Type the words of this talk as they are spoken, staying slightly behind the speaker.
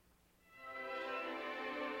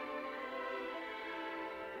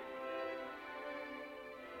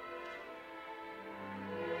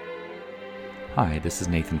Hi, this is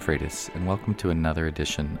Nathan Freitas, and welcome to another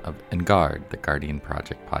edition of Engard, the Guardian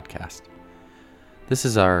Project podcast. This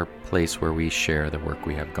is our place where we share the work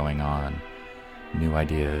we have going on, new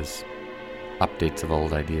ideas, updates of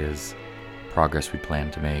old ideas, progress we plan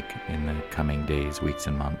to make in the coming days, weeks,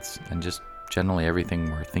 and months, and just generally everything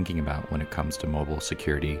we're thinking about when it comes to mobile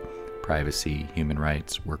security, privacy, human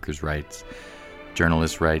rights, workers' rights,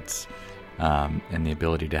 journalists' rights, and the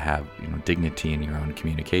ability to have dignity in your own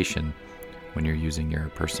communication when you're using your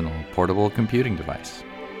personal portable computing device.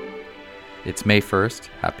 It's May 1st.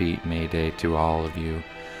 Happy May Day to all of you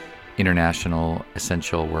international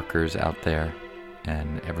essential workers out there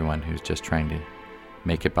and everyone who's just trying to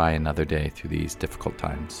make it by another day through these difficult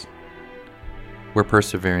times. We're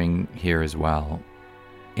persevering here as well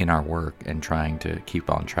in our work and trying to keep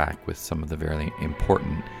on track with some of the very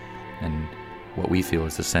important and what we feel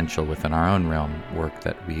is essential within our own realm work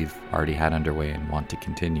that we've already had underway and want to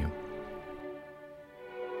continue.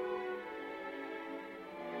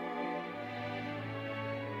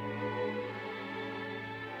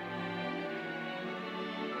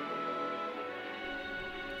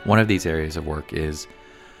 One of these areas of work is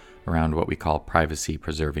around what we call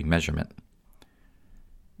privacy-preserving measurement.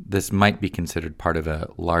 This might be considered part of a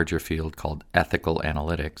larger field called ethical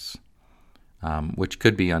analytics, which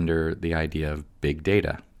could be under the idea of big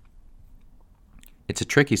data. It's a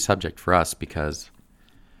tricky subject for us because,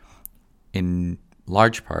 in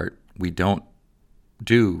large part, we don't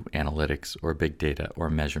do analytics or big data or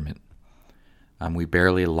measurement. We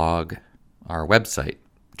barely log our website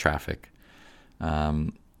traffic.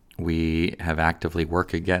 We have actively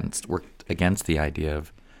worked against the idea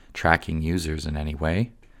of tracking users in any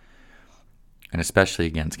way, and especially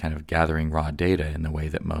against kind of gathering raw data in the way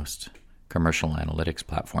that most commercial analytics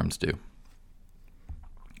platforms do.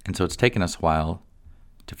 And so it's taken us a while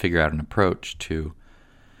to figure out an approach to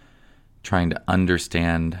trying to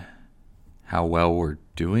understand how well we're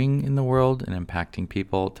doing in the world and impacting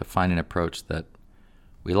people, to find an approach that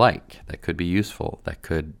we like, that could be useful, that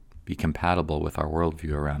could be compatible with our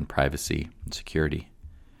worldview around privacy and security.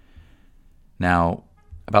 Now,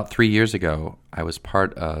 about 3 years ago, I was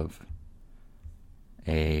part of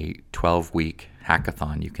a 12-week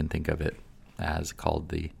hackathon, you can think of it as, called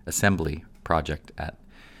the Assembly Project,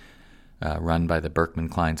 run by the Berkman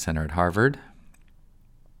Klein Center at Harvard,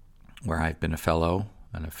 where I've been a fellow,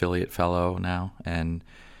 an affiliate fellow now. And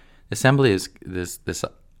Assembly is this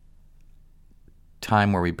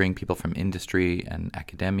time where we bring people from industry and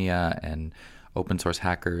academia and open source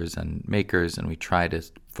hackers and makers, and we try to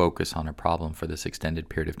focus on a problem for this extended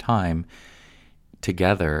period of time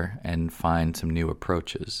together and find some new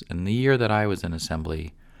approaches. And the year that I was in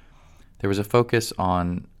Assembly, there was a focus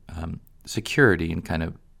on security and kind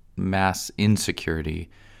of mass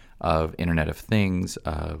insecurity of Internet of Things,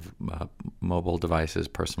 of mobile devices,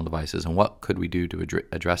 personal devices, and what could we do to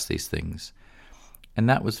address these things. And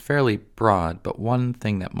that was fairly broad, but one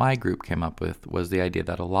thing that my group came up with was the idea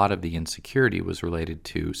that a lot of the insecurity was related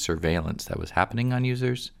to surveillance that was happening on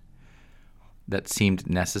users that seemed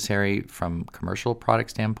necessary from a commercial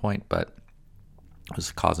product standpoint, but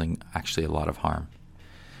was causing actually a lot of harm.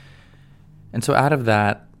 And so out of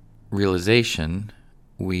that realization,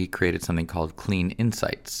 we created something called Clean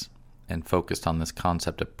Insights and focused on this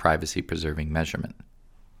concept of privacy-preserving measurement.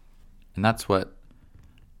 And that's what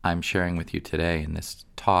I'm sharing with you today in this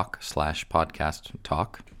talk/podcast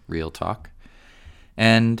talk, real talk.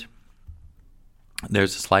 And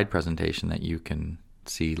there's a slide presentation that you can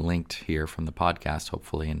see linked here from the podcast,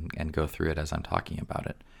 hopefully, and go through it as I'm talking about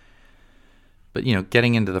it. But,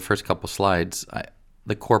 getting into the first couple slides,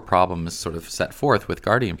 the core problem is sort of set forth with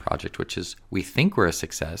Guardian Project, which is we think we're a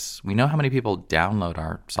success. We know how many people download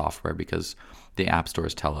our software because the app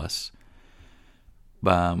stores tell us.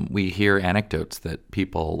 We hear anecdotes that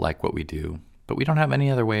people like what we do, but we don't have any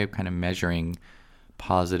other way of kind of measuring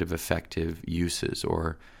positive, effective uses.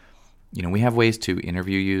 Or, we have ways to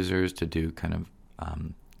interview users, to do kind of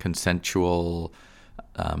consensual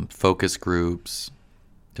focus groups,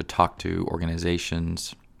 to talk to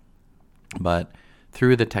organizations. But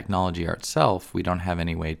through the technology itself, we don't have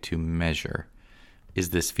any way to measure. Is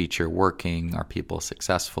this feature working? Are people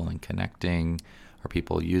successful in connecting? Are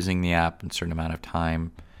people using the app in a certain amount of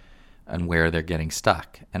time, and where they're getting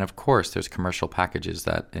stuck? And of course, there's commercial packages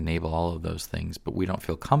that enable all of those things, but we don't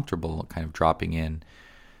feel comfortable kind of dropping in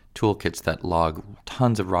toolkits that log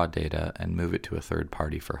tons of raw data and move it to a third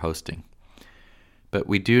party for hosting. But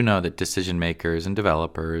we do know that decision makers and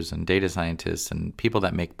developers and data scientists and people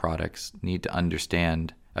that make products need to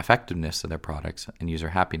understand effectiveness of their products and user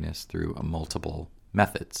happiness through multiple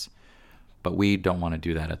methods. But we don't want to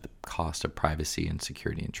do that at the cost of privacy and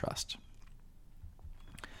security and trust.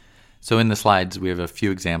 So in the slides, we have a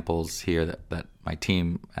few examples here that my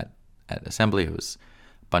team at Assembly, who was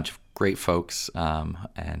a bunch of great folks,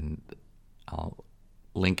 and I'll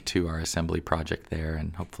link to our Assembly project there,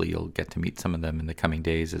 and hopefully you'll get to meet some of them in the coming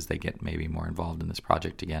days as they get maybe more involved in this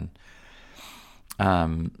project again.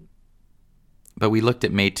 But we looked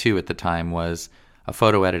at Meitu at the time, was a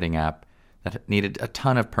photo editing app that needed a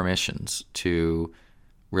ton of permissions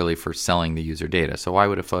really for selling the user data. So why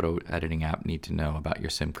would a photo editing app need to know about your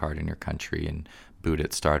SIM card in your country and boot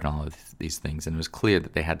it, start, and all of these things? And it was clear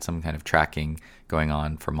that they had some kind of tracking going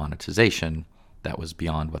on for monetization that was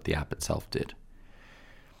beyond what the app itself did.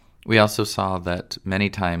 We also saw that many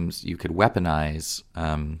times you could weaponize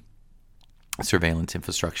surveillance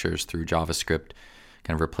infrastructures through JavaScript,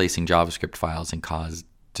 kind of replacing JavaScript files, and cause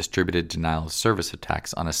distributed denial of service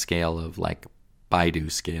attacks on a scale of like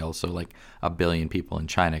Baidu scale. So like 1 billion people in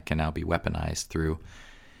China can now be weaponized through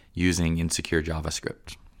using insecure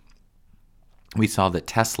JavaScript. We saw that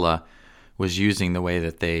Tesla was using the way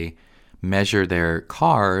that they measure their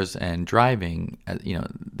cars and driving,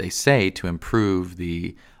 they say to improve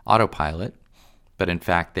the autopilot, but in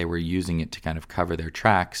fact they were using it to kind of cover their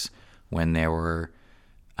tracks when there were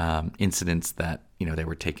incidents that, they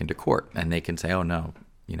were taken to court, and they can say, oh no,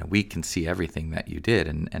 we can see everything that you did.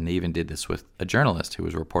 And they even did this with a journalist who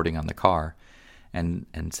was reporting on the car and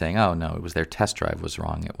saying, oh no, it was their test drive was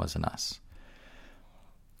wrong, it wasn't us.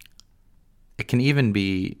 It can even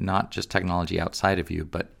be not just technology outside of you,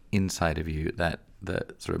 but inside of you that the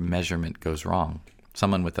sort of measurement goes wrong.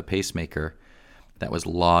 Someone with a pacemaker that was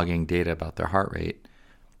logging data about their heart rate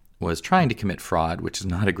was trying to commit fraud, which is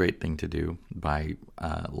not a great thing to do, by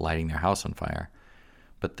lighting their house on fire.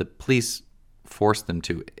 But the police forced them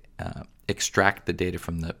to extract the data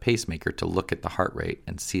from the pacemaker to look at the heart rate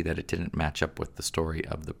and see that it didn't match up with the story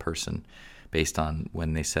of the person based on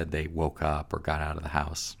when they said they woke up or got out of the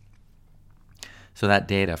house. So that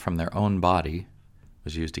data from their own body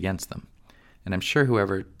was used against them. And I'm sure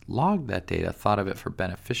whoever logged that data thought of it for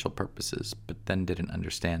beneficial purposes, but then didn't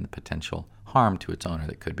understand the potential harm to its owner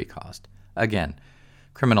that could be caused. Again,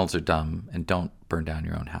 criminals are dumb and don't burn down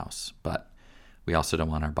your own house, but we also don't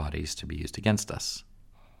want our bodies to be used against us.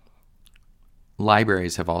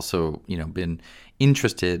 Libraries have also, been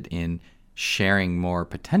interested in sharing more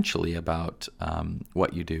potentially about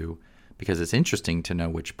what you do, because it's interesting to know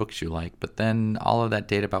which books you like, but then all of that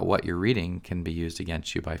data about what you're reading can be used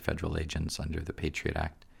against you by federal agents under the Patriot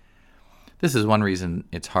Act. This is one reason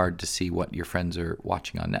it's hard to see what your friends are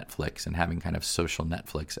watching on Netflix and having kind of social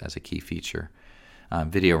Netflix as a key feature.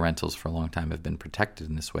 Video rentals for a long time have been protected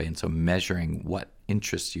in this way, and so measuring what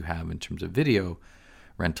interests you have in terms of video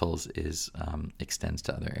rentals extends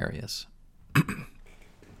to other areas.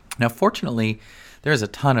 Now, fortunately, there is a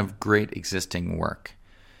ton of great existing work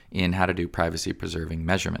in how to do privacy-preserving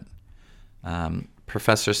measurement.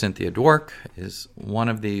 Professor Cynthia Dwork is one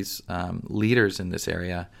of these leaders in this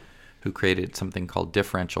area who created something called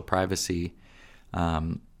differential privacy,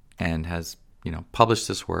 and has published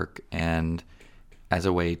this work and as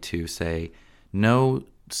a way to say no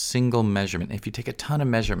single measurement. If you take a ton of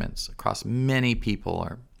measurements across many people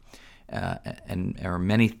or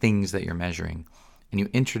many things that you're measuring, and you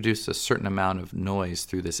introduce a certain amount of noise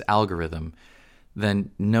through this algorithm,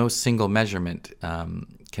 then no single measurement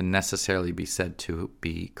can necessarily be said to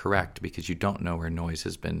be correct, because you don't know where noise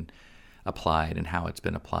has been applied and how it's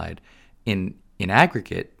been applied. In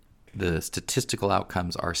aggregate, the statistical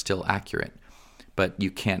outcomes are still accurate, but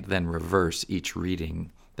you can't then reverse each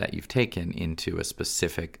reading that you've taken into a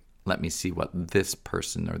specific, let me see what this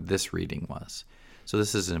person or this reading was. So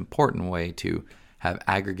this is an important way to have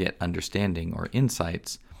aggregate understanding or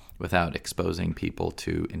insights without exposing people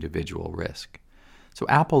to individual risk. So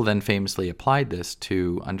Apple then famously applied this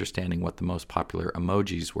to understanding what the most popular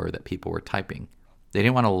emojis were that people were typing. They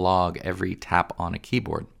didn't want to log every tap on a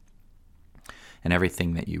keyboard and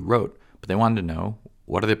everything that you wrote, but they wanted to know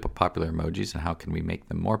what are the popular emojis and how can we make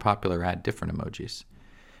them more popular, add different emojis.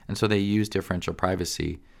 And so they used differential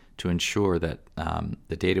privacy to ensure that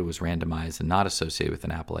the data was randomized and not associated with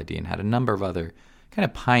an Apple ID, and had a number of other kind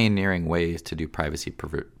of pioneering ways to do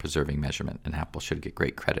privacy-preserving measurement, and Apple should get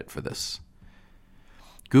great credit for this.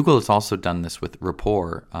 Google has also done this with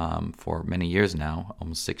Rapport for many years now,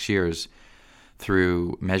 almost 6 years,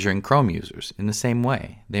 through measuring Chrome users in the same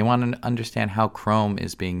way. They want to understand how Chrome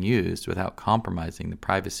is being used without compromising the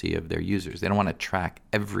privacy of their users. They don't want to track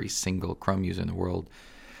every single Chrome user in the world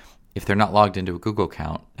if they're not logged into a Google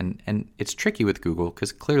account. And it's tricky with Google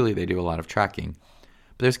because clearly they do a lot of tracking.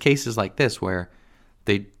 But there's cases like this where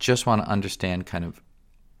they just want to understand kind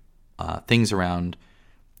of things around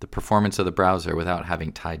the performance of the browser without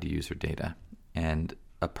having tied to user data. And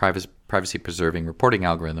a privacy-preserving reporting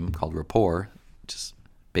algorithm called Rapport, which is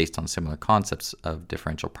based on similar concepts of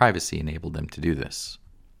differential privacy, enabled them to do this.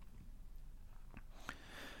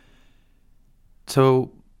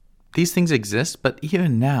 So these things exist, but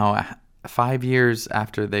even now, 5 years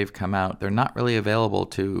after they've come out, they're not really available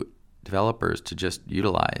to developers to just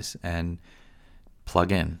utilize and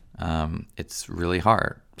plug in. It's really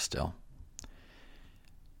hard still.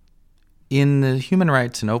 In the human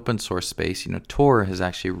rights and open source space, Tor has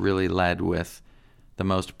actually really led with the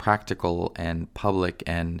most practical and public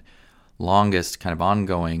and longest kind of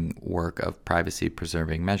ongoing work of privacy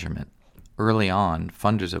preserving measurement. Early on,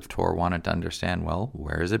 funders of Tor wanted to understand, well,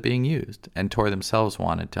 where is it being used? And Tor themselves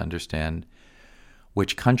wanted to understand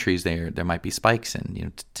which countries there might be spikes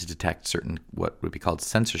in, to detect certain what would be called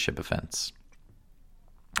censorship events.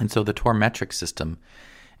 And so the Tor metric system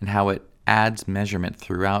and how it adds measurement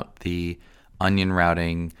throughout the onion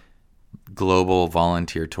routing global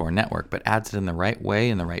volunteer Tor network, but adds it in the right way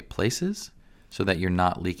in the right places so that you're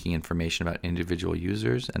not leaking information about individual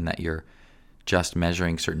users and that you're just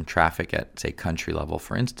measuring certain traffic at, say, country level,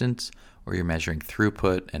 for instance, or you're measuring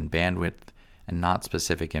throughput and bandwidth and not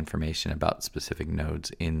specific information about specific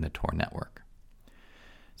nodes in the Tor network.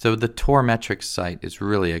 So the Tor metrics site is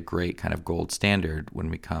really a great kind of gold standard when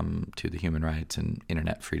we come to the human rights and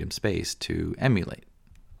internet freedom space to emulate.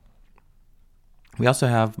 We also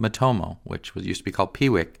have Matomo, which used to be called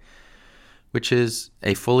Piwik, which is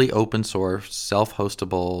a fully open source,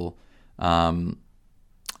 self-hostable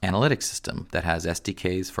analytics system that has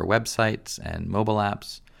SDKs for websites and mobile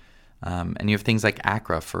apps. And you have things like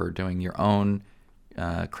Acra for doing your own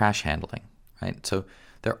crash handling, right? So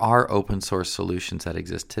there are open source solutions that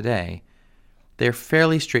exist today. They're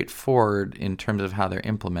fairly straightforward in terms of how they're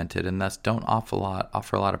implemented and thus don't offer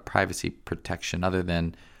a lot of privacy protection other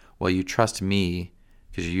than, well, you trust me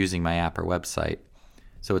because you're using my app or website.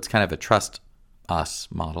 So it's kind of a trust us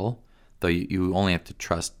model, though you only have to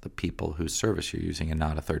trust the people whose service you're using and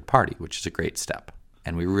not a third party, which is a great step.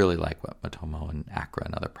 And we really like what Matomo and Acra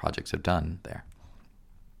and other projects have done there.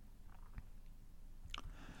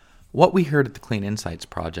 What we heard at the Clean Insights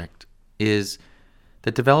project is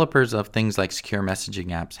that developers of things like secure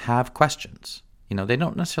messaging apps have questions. They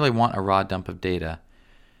don't necessarily want a raw dump of data,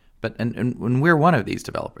 but and when we're one of these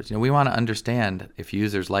developers, we want to understand if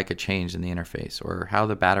users like a change in the interface or how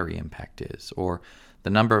the battery impact is or the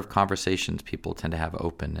number of conversations people tend to have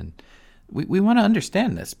open. And we want to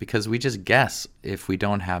understand this because we just guess if we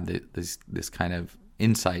don't have this kind of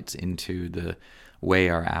insights into the way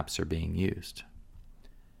our apps are being used.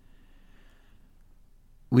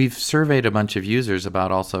 We've surveyed a bunch of users about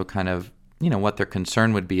also kind of, what their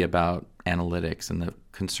concern would be about analytics and the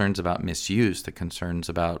concerns about misuse, the concerns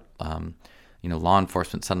about, law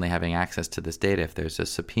enforcement suddenly having access to this data if there's a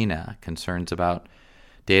subpoena, concerns about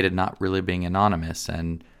data not really being anonymous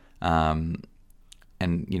and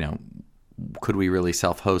could we really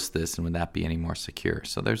self-host this and would that be any more secure?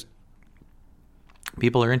 So there's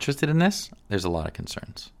people are interested in this. There's a lot of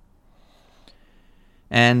concerns.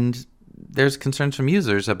 And there's concerns from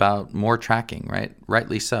users about more tracking, right?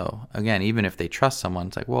 Rightly so. Again, even if they trust someone,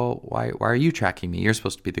 it's like, well, why are you tracking me? You're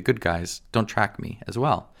supposed to be the good guys. Don't track me as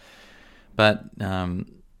well. But,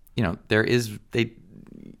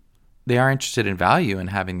 they are interested in value in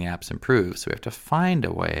having the apps improve. So we have to find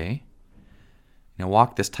a way,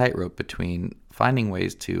 walk this tightrope between finding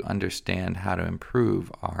ways to understand how to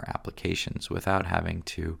improve our applications without having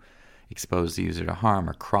to expose the user to harm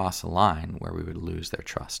or cross a line where we would lose their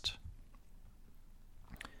trust.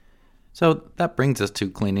 So that brings us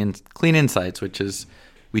to Clean Insights, which is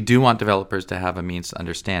we do want developers to have a means to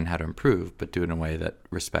understand how to improve, but do it in a way that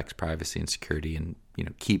respects privacy and security and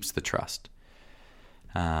keeps the trust.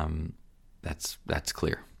 That's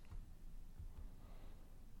clear.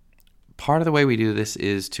 Part of the way we do this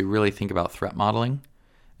is to really think about threat modeling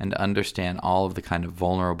and to understand all of the kind of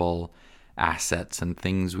vulnerable assets and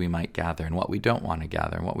things we might gather and what we don't want to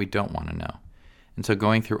gather and what we don't want to know. And so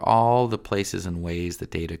going through all the places and ways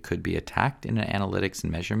that data could be attacked in an analytics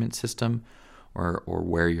and measurement system or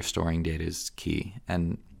where you're storing data is key.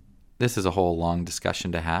 And this is a whole long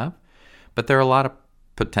discussion to have, but there are a lot of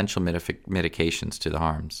potential mitigations to the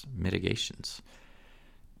harms. Mitigations.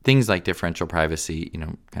 Things like differential privacy,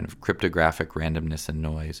 kind of cryptographic randomness and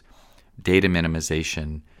noise, data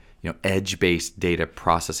minimization, edge-based data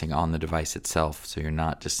processing on the device itself so you're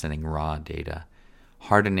not just sending raw data.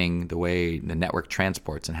 Hardening the way the network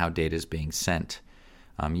transports and how data is being sent,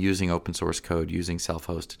 using open source code, using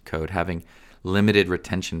self-hosted code, having limited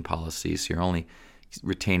retention policies so you're only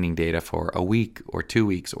retaining data for a week or 2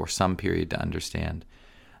 weeks or some period to understand,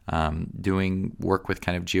 doing work with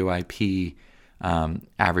kind of GeoIP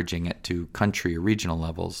averaging it to country or regional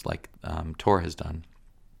levels like Tor has done.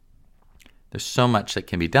 There's so much that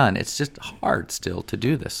can be done. It's just hard still to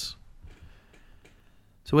do this.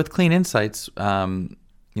 So with Clean Insights,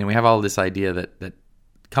 we have all this idea that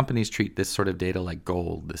companies treat this sort of data like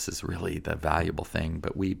gold. This is really the valuable thing,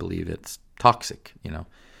 but we believe it's toxic.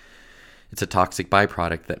 It's a toxic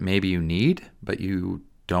byproduct that maybe you need, but you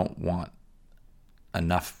don't want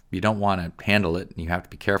enough. You don't want to handle it, and you have to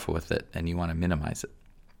be careful with it, and you want to minimize it.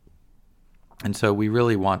 And so we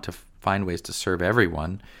really want to find ways to serve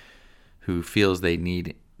everyone who feels they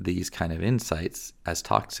need these kind of insights, as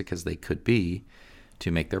toxic as they could be,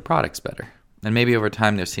 to make their products better. And maybe over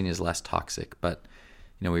time they're seen as less toxic, but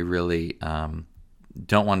we really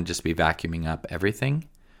don't want to just be vacuuming up everything.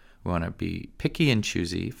 We want to be picky and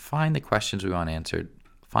choosy, find the questions we want answered,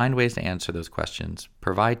 find ways to answer those questions,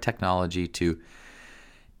 provide technology to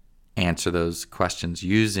answer those questions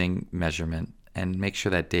using measurement, and make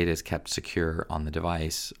sure that data is kept secure on the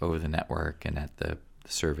device, over the network, and at the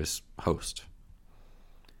service host.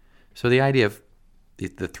 So the idea of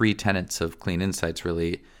the three tenets of Clean Insights,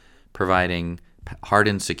 really providing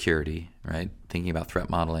hardened security, right? Thinking about threat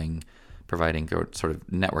modeling, providing sort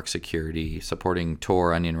of network security, supporting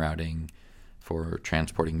Tor onion routing for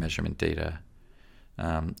transporting measurement data,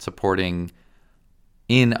 supporting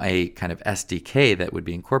in a kind of SDK that would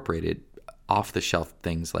be incorporated off-the-shelf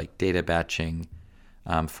things like data batching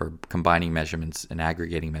for combining measurements and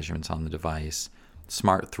aggregating measurements on the device,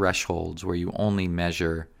 smart thresholds where you only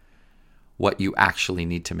measure what you actually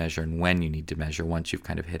need to measure and when you need to measure once you've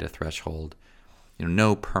kind of hit a threshold.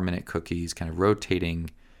 No permanent cookies, kind of rotating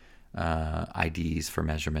IDs for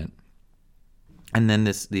measurement. And then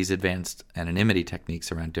these advanced anonymity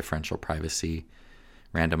techniques around differential privacy,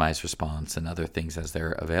 randomized response, and other things as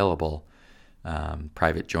they're available.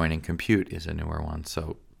 Private joining compute is a newer one.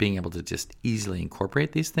 So being able to just easily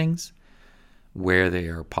incorporate these things where they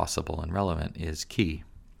are possible and relevant is key.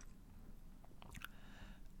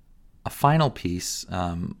 A final piece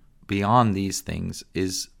beyond these things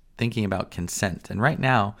is thinking about consent. And right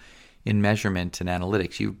now, in measurement and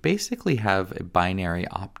analytics, you basically have a binary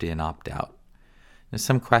opt-in, opt-out. There's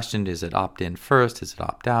some question, is it opt-in first, is it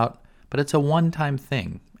opt-out? But it's a one-time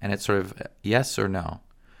thing, and it's sort of yes or no.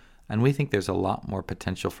 And we think there's a lot more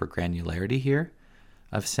potential for granularity here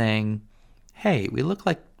of saying, hey, we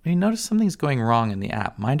notice something's going wrong in the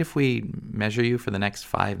app. Mind if we measure you for the next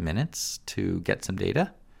 5 minutes to get some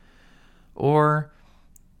data? Or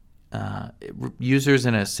users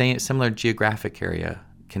in a similar geographic area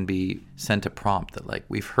can be sent a prompt that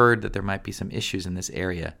we've heard that there might be some issues in this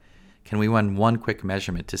area. Can we run one quick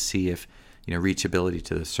measurement to see if reachability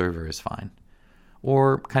to the server is fine?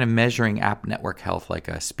 Or kind of measuring app network health like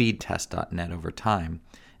a speed test.net over time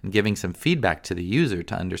and giving some feedback to the user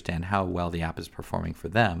to understand how well the app is performing for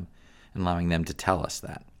them and allowing them to tell us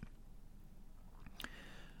that.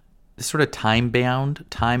 This sort of time-bound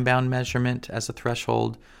measurement as a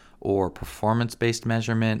threshold, or performance-based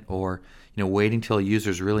measurement, or waiting till a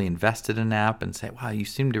user's really invested in an app and say, wow, you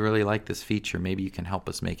seem to really like this feature, maybe you can help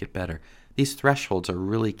us make it better. These thresholds are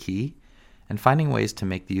really key, and finding ways to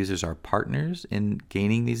make the users our partners in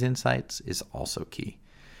gaining these insights is also key,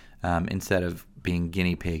 instead of being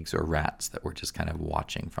guinea pigs or rats that we're just kind of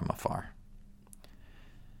watching from afar.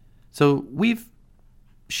 So we've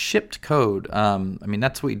shipped code.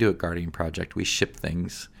 That's what we do at Guardian Project. We ship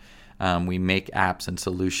things. We make apps and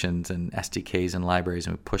solutions and SDKs and libraries,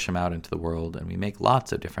 and we push them out into the world, and we make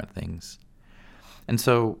lots of different things. And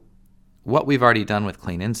so what we've already done with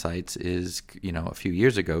Clean Insights is, a few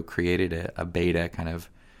years ago, created a beta kind of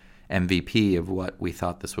MVP of what we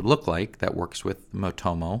thought this would look like that works with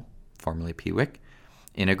Motomo, formerly Piwik,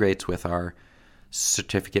 integrates with our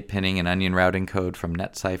certificate pinning and onion routing code from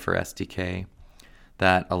NetCipher SDK,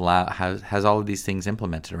 that has all of these things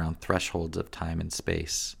implemented around thresholds of time and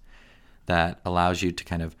space, that allows you to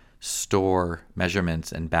kind of store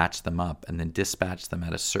measurements and batch them up and then dispatch them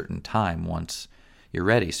at a certain time once you're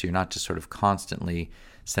ready. So you're not just sort of constantly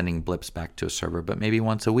sending blips back to a server, but maybe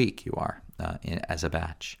once a week you are as a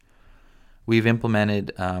batch. We've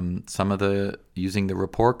implemented using the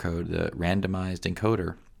rapport code, the randomized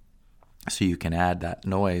encoder, so you can add that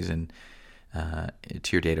noise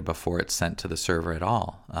to your data before it's sent to the server at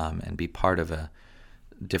all, and be part of a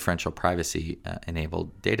differential privacy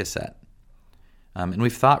enabled data set. And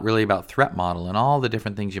we've thought really about threat model and all the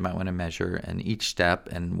different things you might want to measure and each step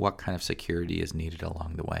and what kind of security is needed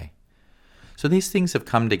along the way. So these things have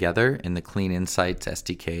come together in the Clean Insights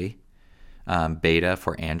SDK beta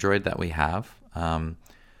for Android that we have.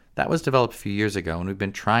 That was developed a few years ago, and we've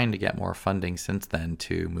been trying to get more funding since then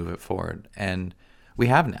to move it forward. And we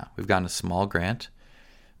have now. We've gotten a small grant.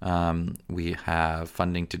 We have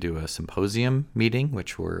funding to do a symposium meeting,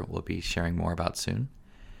 which we'll be sharing more about soon.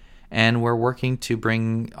 And we're working to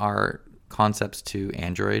bring our concepts to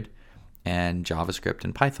Android and JavaScript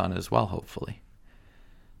and Python as well, hopefully.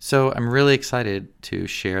 So I'm really excited to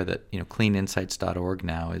share that cleaninsights.org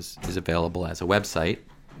now is available as a website,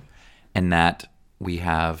 and that we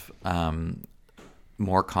have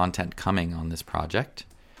more content coming on this project,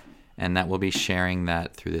 and that we'll be sharing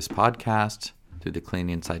that through this podcast, through the Clean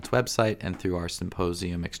Insights website, and through our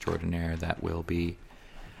symposium extraordinaire that will be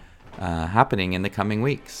happening in the coming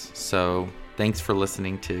weeks. So thanks for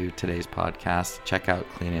listening to today's podcast. Check out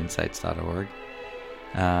cleaninsights.org.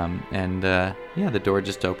 The door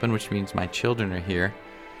just opened, which means my children are here.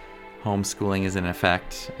 Homeschooling is in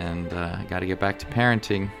effect, and I got to get back to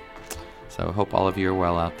parenting. So hope all of you are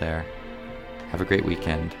well out there. Have a great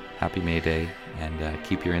weekend. Happy May Day, and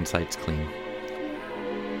keep your insights clean.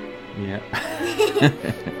 Yeah.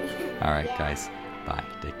 All right, guys. Bye.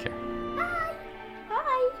 Take care.